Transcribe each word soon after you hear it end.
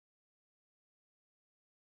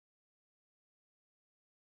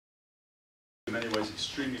in many ways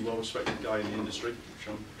extremely well-respected guy in the industry, which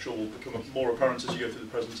I'm sure will become more apparent as you go through the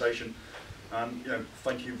presentation. And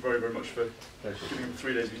thank you very, very much for giving him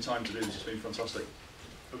 3 days of your time to do this. It's been fantastic.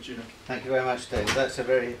 Over to you, Nick. Thank you very much, Dave. That's a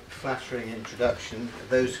very flattering introduction.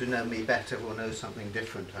 Those who know me better will know something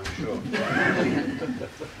different, I'm sure.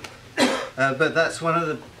 But that's one of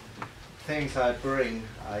the things I bring,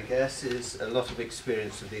 I guess, is a lot of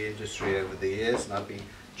experience of the industry over the years, and I've been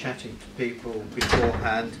chatting to people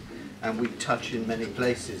beforehand, and we touch in many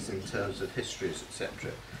places in terms of histories,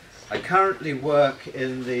 etc. I currently work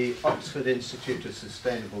in the Oxford Institute of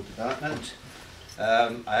Sustainable Development.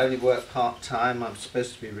 I only work part-time. I'm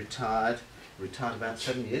supposed to be retired about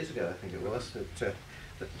 7 years ago, I think it was, but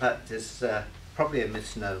that is probably a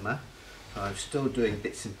misnomer. I'm still doing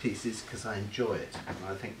bits and pieces because I enjoy it, and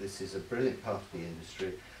I think this is a brilliant part of the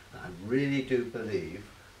industry, and I really do believe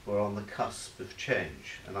we're on the cusp of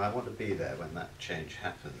change, and I want to be there when that change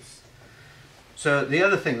happens. So the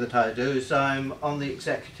other thing that I do is I'm on the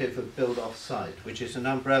executive of Build Offsite, which is an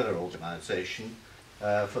umbrella organisation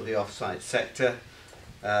for the offsite sector.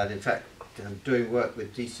 And in fact, I'm doing work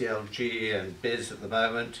with DCLG and BIS at the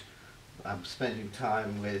moment. I'm spending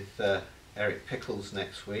time with Eric Pickles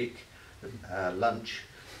next week, lunch,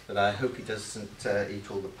 but I hope he doesn't eat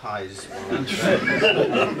all the pies while I'm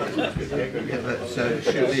there. So it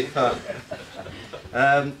should be fun.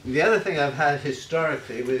 The other thing I've had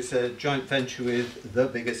historically was a joint venture with the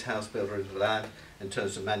biggest house builder in the land in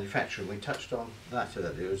terms of manufacturing. We touched on that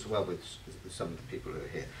earlier as well with some of the people who are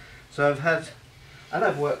here. So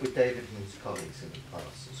I've worked with David and his colleagues in the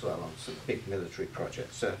past as well on some big military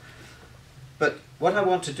projects. But what I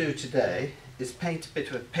want to do today is paint a bit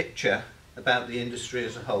of a picture about the industry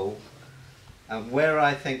as a whole, and where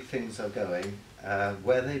I think things are going,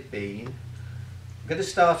 where they've been. I'm going to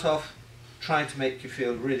start off trying to make you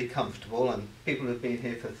feel really comfortable, and people who've been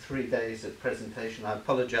here for 3 days at presentation, I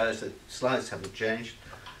apologise that slides haven't changed,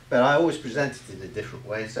 but I always present it in a different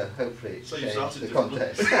way, so hopefully it's changed the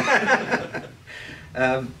context.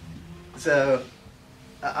 So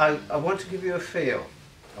I want to give you a feel.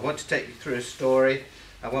 I want to take you through a story.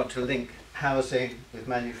 I want to link housing with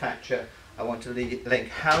manufacture. I want to link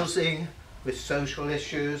housing with social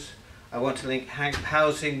issues. I want to link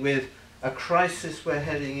housing with a crisis we're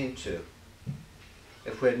heading into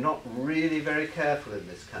if we're not really very careful in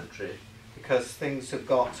this country, because things have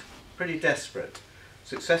got pretty desperate.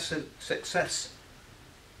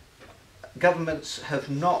 Governments have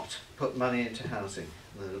not put money into housing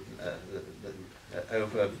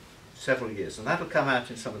over several years, and that'll come out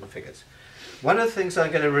in some of the figures. One of the things I'm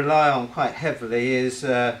going to rely on quite heavily is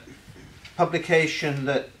a publication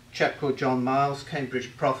that a chap called John Miles,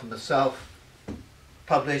 Cambridge prof, and myself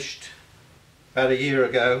published about a year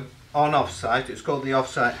ago on offsite. It's called the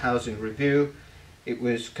Offsite Housing Review. It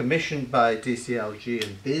was commissioned by DCLG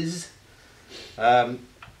and BIS.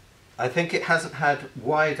 I think it hasn't had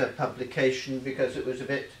wider publication because it was a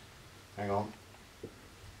bit... Hang on.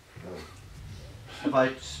 No. Have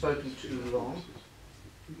I spoken too long?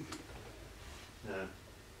 No.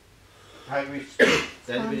 How do we switch?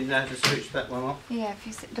 Does anybody know how to switch that one off? Yeah, if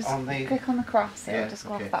you just click on the cross, it'll just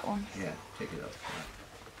go off that one. Yeah, take it off.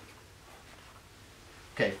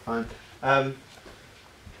 Okay, fine.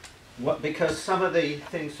 Because some of the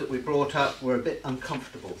things that we brought up were a bit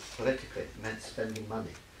uncomfortable politically. It meant spending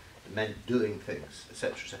money, it meant doing things,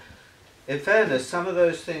 etc. In fairness, some of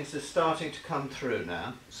those things are starting to come through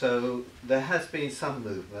now, so there has been some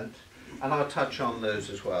movement, and I'll touch on those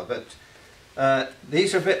as well. But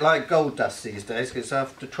these are a bit like gold dust these days, because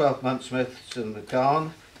after 12 months most of them are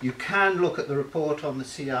gone. You can look at the report on the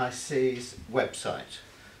CIC's website,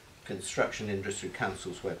 Construction Industry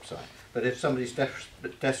Council's website. But if somebody's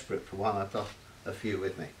desperate for one, I've got a few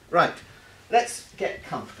with me. Right, let's get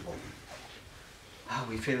comfortable. Are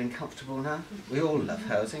we feeling comfortable now? We all love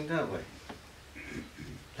housing, don't we?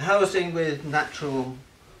 Housing with natural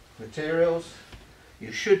materials.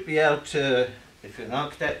 You should be able to, if you're an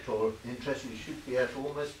architect or interested, you should be able to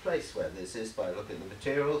almost place where this is by looking at the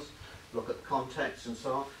materials, look at the context and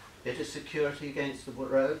so on. Bit of security against the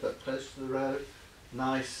road, but close to the road.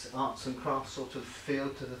 Nice arts and crafts sort of feel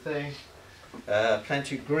to the thing.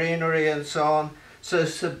 Plenty of greenery and so on. So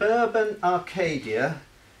suburban Arcadia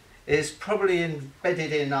is probably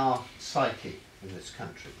embedded in our psyche in this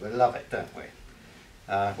country. We love it, don't we,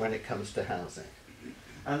 when it comes to housing.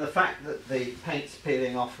 And the fact that the paint's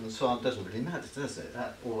peeling off and so on doesn't really matter, does it?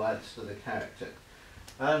 That all adds to the character.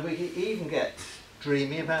 And we can even get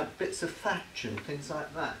dreamy about bits of thatch and things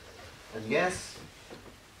like that. And yes,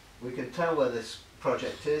 we can tell where this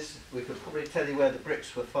project is. We could probably tell you where the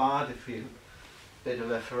bricks were fired if you did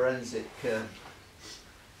a forensic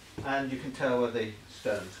and you can tell where the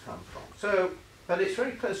stones come from. So, but it's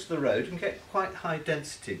very close to the road and get quite high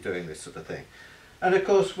density doing this sort of thing. And of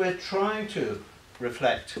course we're trying to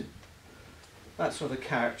reflect that sort of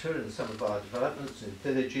character in some of our developments in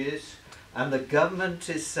villages, and the government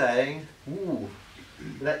is saying, ooh,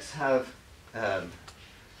 let's have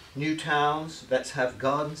new towns, let's have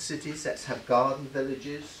garden cities, let's have garden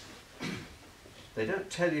villages. They don't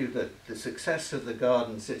tell you that the success of the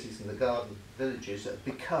garden cities and the garden villages are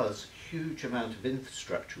because huge amount of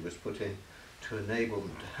infrastructure was put in to enable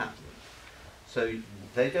them to happen. So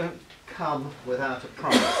they don't come without a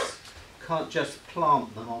price. Can't just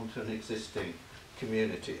plant them onto an existing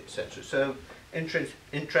community, etc. So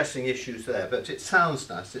interesting issues there, but it sounds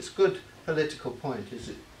nice. It's a good political point, is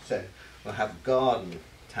it? So we'll have garden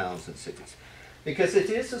towns and cities, because it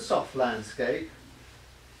is a soft landscape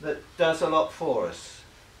that does a lot for us.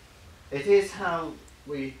 It is how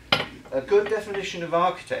we, a good definition of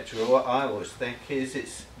architecture, or what I always think, is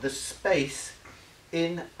it's the space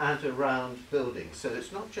in and around buildings. So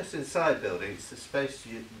it's not just inside buildings, it's the space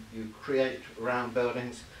you create around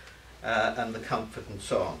buildings and the comfort and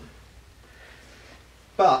so on.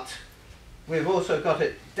 But we've also got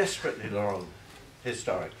it desperately wrong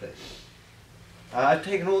historically. I've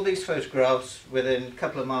taken all these photographs within a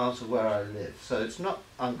couple of miles of where I live, so it's not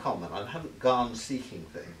uncommon. I haven't gone seeking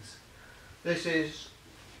things. This is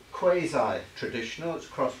quasi-traditional, it's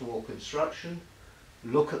cross-wall construction.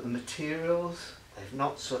 Look at the materials, they've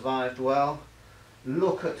not survived well.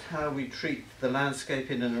 Look at how we treat the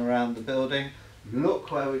landscape in and around the building.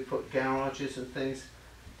 Look where we put garages and things.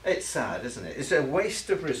 It's sad, isn't it? It's a waste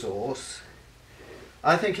of resource.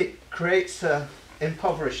 I think it creates an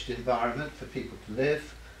impoverished environment for people to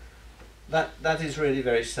live. That is really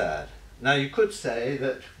very sad. Now you could say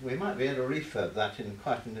that we might be able to refurb that in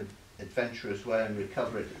quite an adventurous way and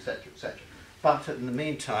recover it, etc., etc. But in the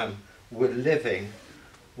meantime, we're living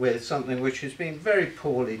with something which has been very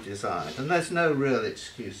poorly designed, and there's no real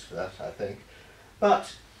excuse for that, I think.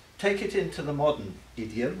 But take it into the modern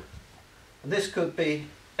idiom, and this could be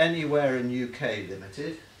anywhere in UK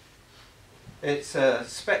Limited. It's a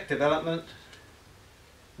spec development,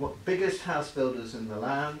 what biggest house builders in the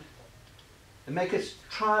land, and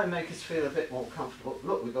try and make us feel a bit more comfortable.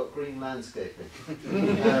 Look, we've got green landscaping.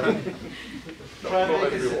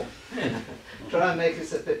 Try and make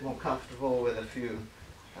us a bit more comfortable with a few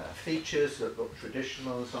features that look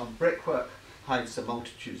traditional and so on. Brickwork hides the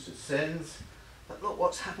multitudes of sins. But look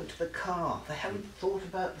what's happened to the car. They haven't thought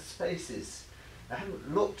about the spaces. They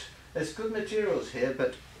haven't looked. There's good materials here,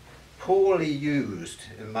 but poorly used,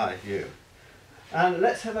 in my view. And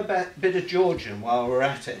let's have a bit of Georgian while we're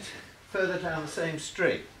at it. Further down the same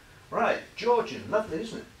street. Right, Georgian, lovely,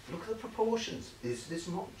 isn't it? Look at the proportions. Is this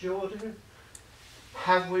not Georgian?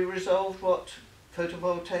 Have we resolved what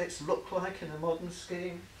photovoltaics look like in a modern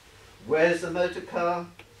scheme? Where's the motor car?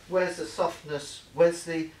 Where's the softness? Where's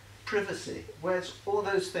the privacy? Where's all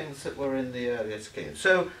those things that were in the earlier scheme?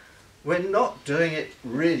 So we're not doing it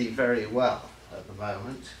really very well at the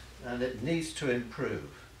moment, and it needs to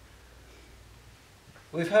improve.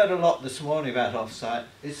 We've heard a lot this morning about off-site.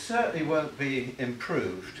 It certainly won't be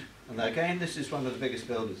improved, and again this is one of the biggest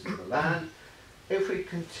builders in the land, if we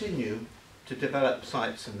continue to develop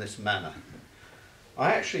sites in this manner.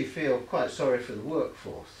 I actually feel quite sorry for the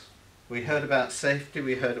workforce. We heard about safety,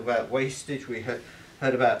 we heard about wastage, we heard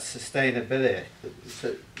about sustainability,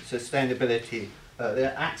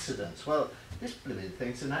 the accidents. Well, this blooming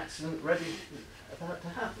thing's an accident ready, about to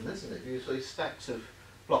happen, isn't it? Usually stacks of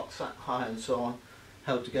blocks that high and so on,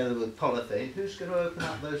 held together with polythene. Who's going to open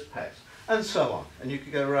up those packs? And so on. And you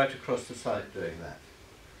could go right across the site doing that.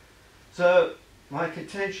 So my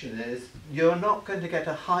contention is you're not going to get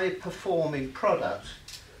a high-performing product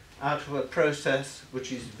out of a process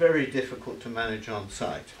which is very difficult to manage on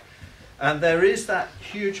site. And there is that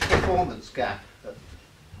huge performance gap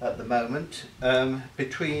at the moment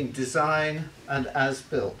between design and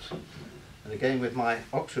as-built. And again, with my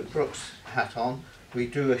Oxford Brooks hat on, we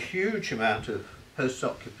do a huge amount of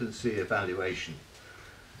post-occupancy evaluation.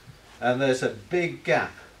 And there's a big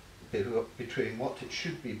gap between what it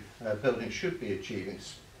should be, buildings should be achieving,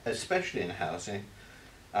 especially in housing,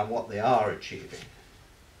 and what they are achieving.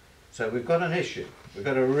 So we've got an issue, we've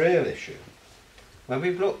got a real issue. When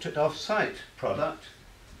we've looked at off-site product,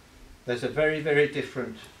 there's a very, very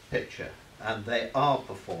different picture, and they are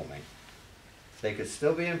performing. They could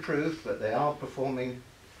still be improved, but they are performing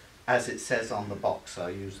as it says on the box. I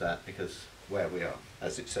use that because where we are,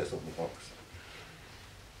 as it says on the box.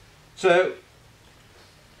 So,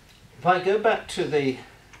 if I go back to the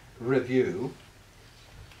review,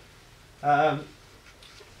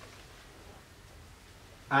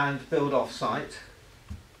 and build off-site.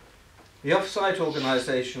 The off-site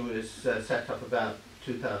organisation was set up about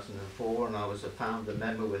 2004, and I was a founder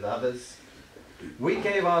member with others. We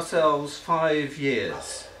gave ourselves 5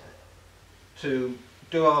 years to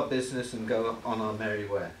do our business and go on our merry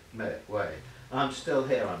way. I'm still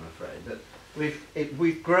here, I'm afraid, but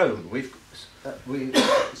we've grown. We've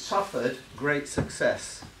suffered great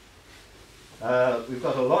success. We've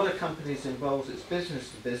got a lot of companies involved. It's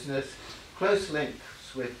business to business, close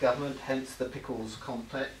links with government, hence the Pickles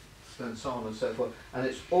complex and so on and so forth. And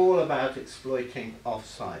it's all about exploiting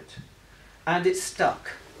off-site. And it's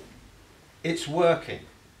stuck. It's working.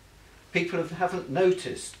 People haven't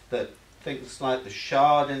noticed that things like the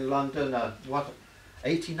Shard in London are, what,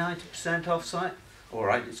 80–90% off-site? All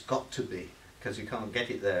right, it's got to be, because you can't get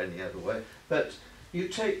it there any other way. But you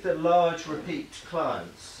take the large repeat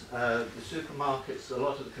clients, the supermarkets, a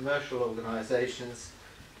lot of the commercial organisations,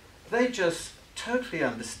 they just totally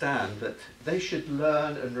understand that they should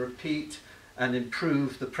learn and repeat and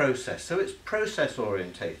improve the process. So it's process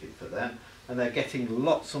orientated for them, and they're getting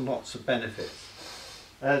lots and lots of benefits.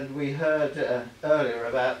 And we heard earlier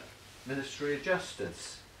about Ministry of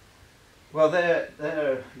Justice. Well,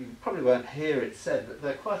 you probably won't hear it said, but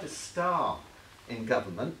they're quite a star in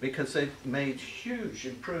government because they've made huge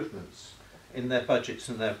improvements in their budgets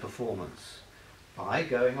and their performance by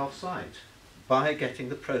going off-site, by getting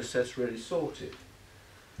the process really sorted.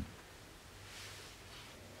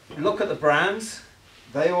 Look at the brands,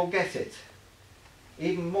 they all get it.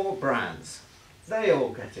 Even more brands, they all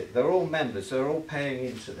get it. They're all members, they're all paying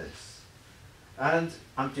into this. And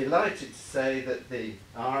I'm delighted to say that the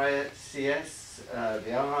RICS,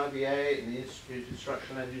 the RIBA, and the Institute of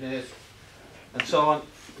Structural Engineers, and so on,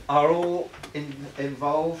 are all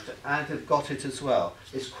involved and have got it as well.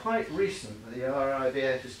 It's quite recent that the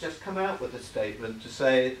RIBA has just come out with a statement to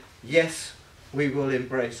say, yes, we will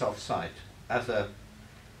embrace off-site as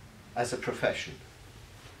a profession.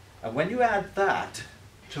 And when you add that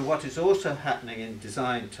to what is also happening in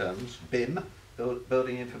design terms, BIM,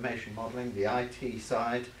 Building Information Modelling, the IT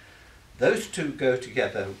side, those two go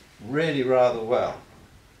together really rather well.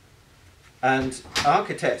 And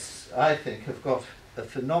architects, I think, have got a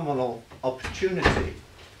phenomenal opportunity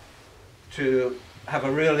to have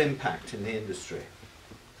a real impact in the industry.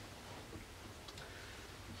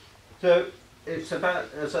 So it's about,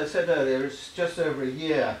 as I said earlier, it's just over a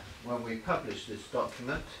year when we published this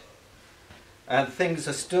document, and things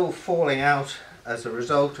are still falling out as a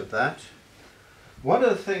result of that. One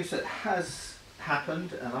of the things that has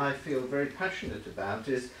happened, and I feel very passionate about,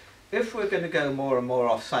 is if we're going to go more and more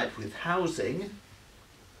off-site with housing,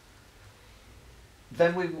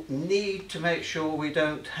 then we need to make sure we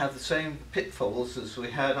don't have the same pitfalls as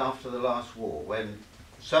we had after the last war, when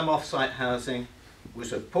some off-site housing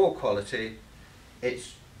was of poor quality.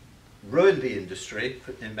 It's ruined the industry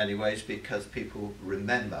in many ways because people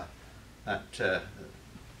remember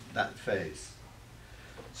that phase.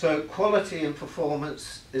 So quality and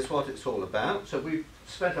performance is what it's all about. So we've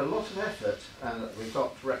spent a lot of effort, and we've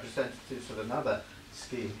got representatives of another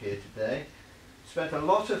scheme here today, spent a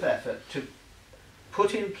lot of effort to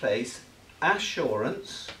put in place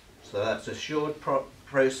assurance, so that's assured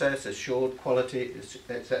process, assured quality,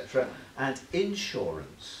 etc., and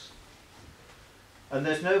insurance. And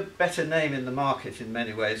there's no better name in the market in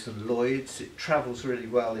many ways than Lloyd's. It travels really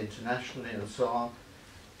well internationally and so on.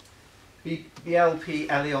 BLP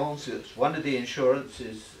Allianz, it's one of the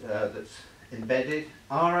insurances that's embedded.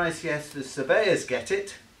 RICS, the surveyors get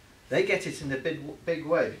it. They get it in a big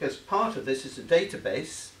way, because part of this is a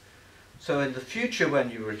database. So in the future,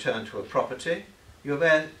 when you return to a property, you're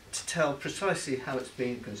there to tell precisely how it's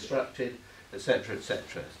been constructed, etc.,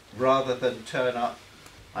 etc., rather than turn up,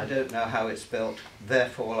 I don't know how it's built,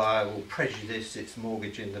 therefore I will prejudice its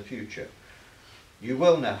mortgage in the future. You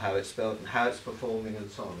will know how it's built and how it's performing and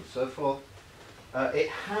so on and so forth. It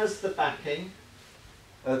has the backing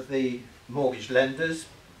of the mortgage lenders,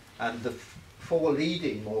 and the 4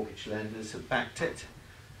 leading mortgage lenders have backed it.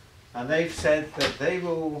 And they've said that they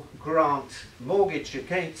will grant mortgage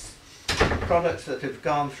against products that have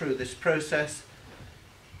gone through this process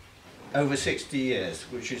over 60 years,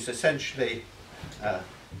 which is essentially,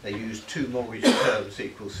 they use 2 mortgage terms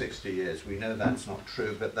equals 60 years. We know that's not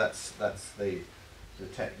true, but that's the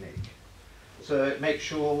technique. So it makes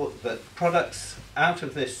sure that products out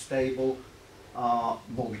of this stable are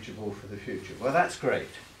mortgageable for the future. Well, that's great.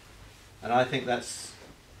 And I think that's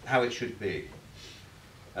how it should be.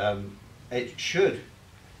 It should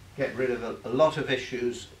get rid of a lot of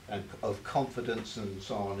issues and of confidence and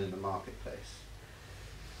so on in the marketplace.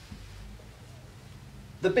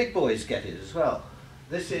 The big boys get it as well.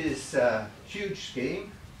 This is a huge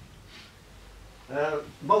scheme.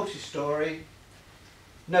 Multi-storey,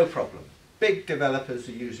 no problem. Big developers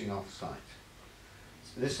are using off-site.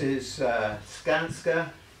 This is Skanska,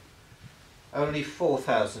 only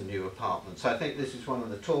 4,000 new apartments. I think this is one of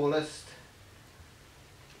the tallest.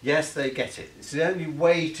 Yes, they get it. It's the only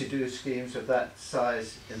way to do schemes of that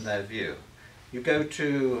size in their view. You go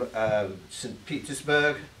to St.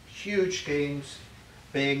 Petersburg, huge schemes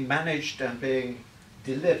being managed and being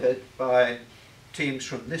delivered by teams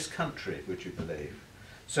from this country, would you believe?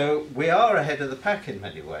 So we are ahead of the pack in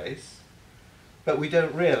many ways, but we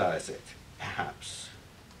don't realise it, perhaps.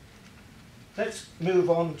 Let's move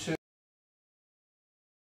on to